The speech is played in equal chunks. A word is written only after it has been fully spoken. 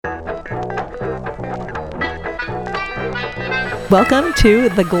Welcome to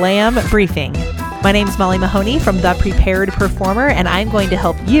the Glam Briefing. My name is Molly Mahoney from The Prepared Performer, and I'm going to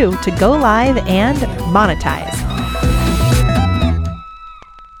help you to go live and monetize.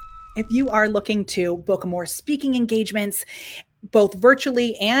 If you are looking to book more speaking engagements, both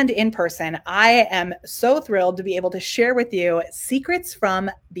virtually and in person, I am so thrilled to be able to share with you secrets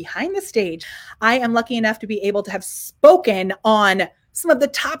from behind the stage. I am lucky enough to be able to have spoken on some of the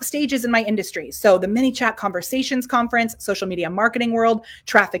top stages in my industry. So the ManyChat Conversations Conference, Social Media Marketing World,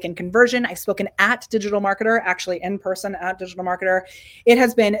 Traffic and Conversion. I've spoken at Digital Marketer, actually in person at Digital Marketer. It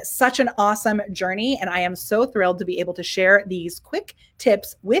has been such an awesome journey, and I am so thrilled to be able to share these quick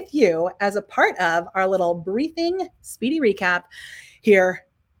tips with you as a part of our little briefing, speedy recap here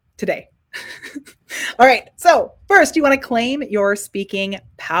today. All right. So first, you want to claim your speaking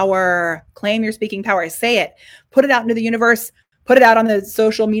power. Claim your speaking power. Say it. Put it out into the universe. Put it out on the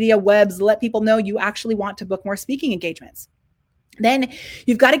social media webs. Let people know you actually want to book more speaking engagements. Then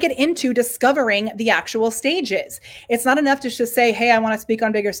you've got to get into discovering the actual stages. It's not enough to just say, hey, I want to speak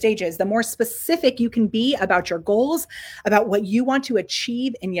on bigger stages. The more specific you can be about your goals, about what you want to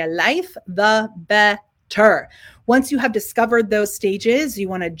achieve in your life, the better. Once you have discovered those stages, you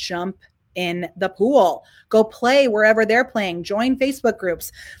want to jump in the pool. Go play wherever they're playing. Join Facebook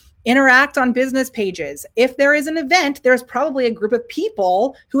groups. Interact on business pages. If there is an event, there's probably a group of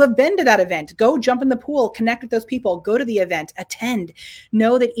people who have been to that event. Go jump in the pool, connect with those people, go to the event, attend.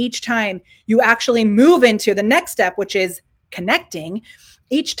 Know that each time you actually move into the next step, which is connecting,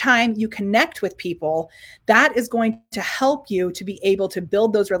 each time you connect with people, that is going to help you to be able to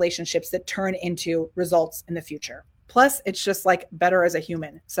build those relationships that turn into results in the future. Plus, it's just like better as a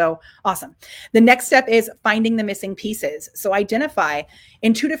human. So awesome. The next step is finding the missing pieces. So identify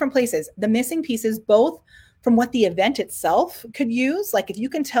in two different places, the missing pieces, both from what the event itself could use. Like if you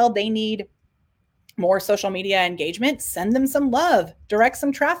can tell they need more social media engagement, send them some love, direct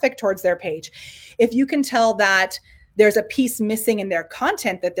some traffic towards their page. If you can tell that there's a piece missing in their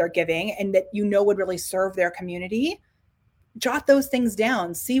content that they're giving and that you know would really serve their community, jot those things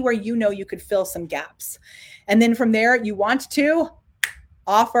down, see where you know you could fill some gaps. And then from there, you want to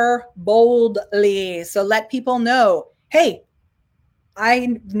offer boldly. So let people know, hey,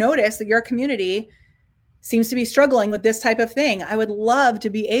 I noticed that your community seems to be struggling with this type of thing. I would love to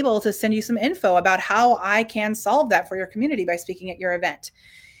be able to send you some info about how I can solve that for your community by speaking at your event.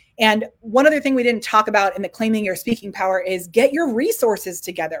 And one other thing we didn't talk about in the claiming your speaking power is get your resources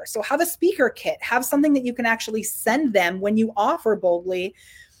together. So have a speaker kit, have something that you can actually send them when you offer boldly.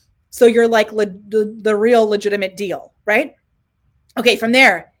 So you're like the real legitimate deal, right? Okay, from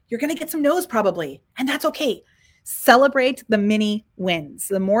there, you're going to get some no's probably, and that's okay. Celebrate the mini wins.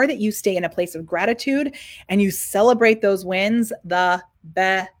 The more that you stay in a place of gratitude and you celebrate those wins, the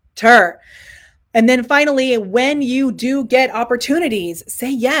better. And then finally, when you do get opportunities, say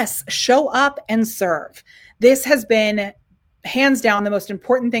yes, show up and serve. This has been hands down the most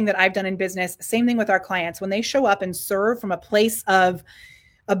important thing that I've done in business. Same thing with our clients. When they show up and serve from a place of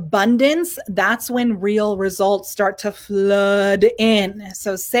abundance, that's when real results start to flood in.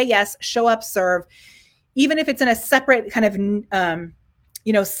 So say yes, show up, serve, even if it's in a separate kind of,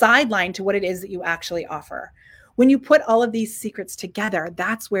 sideline to what it is that you actually offer. When you put all of these secrets together,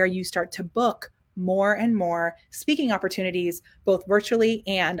 that's where you start to book more and more speaking opportunities, both virtually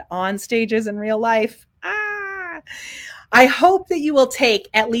and on stages in real life. I hope that you will take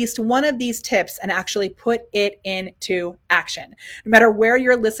at least one of these tips and actually put it into action. No matter where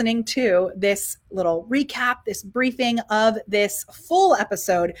you're listening to this little recap, this briefing of this full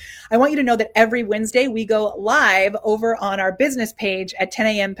episode, I want you to know that every Wednesday we go live over on our business page at 10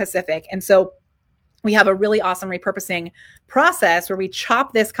 a.m. Pacific. And so we have a really awesome repurposing process where we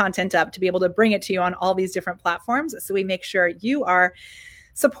chop this content up to be able to bring it to you on all these different platforms. So we make sure you are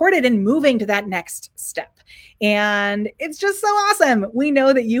supported in moving to that next step. And it's just so awesome. We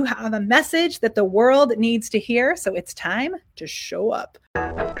know that you have a message that the world needs to hear. So it's time to show up.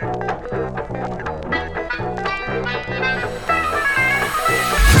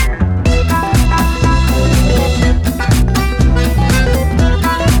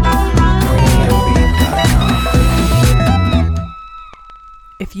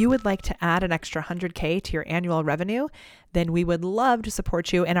 If you would like to add an extra $100K to your annual revenue, then we would love to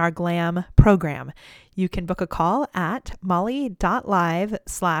support you in our GLAM program. You can book a call at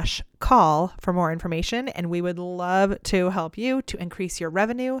molly.live/call for more information, and we would love to help you to increase your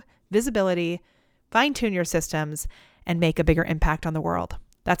revenue, visibility, fine-tune your systems, and make a bigger impact on the world.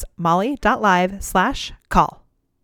 That's molly.live/call.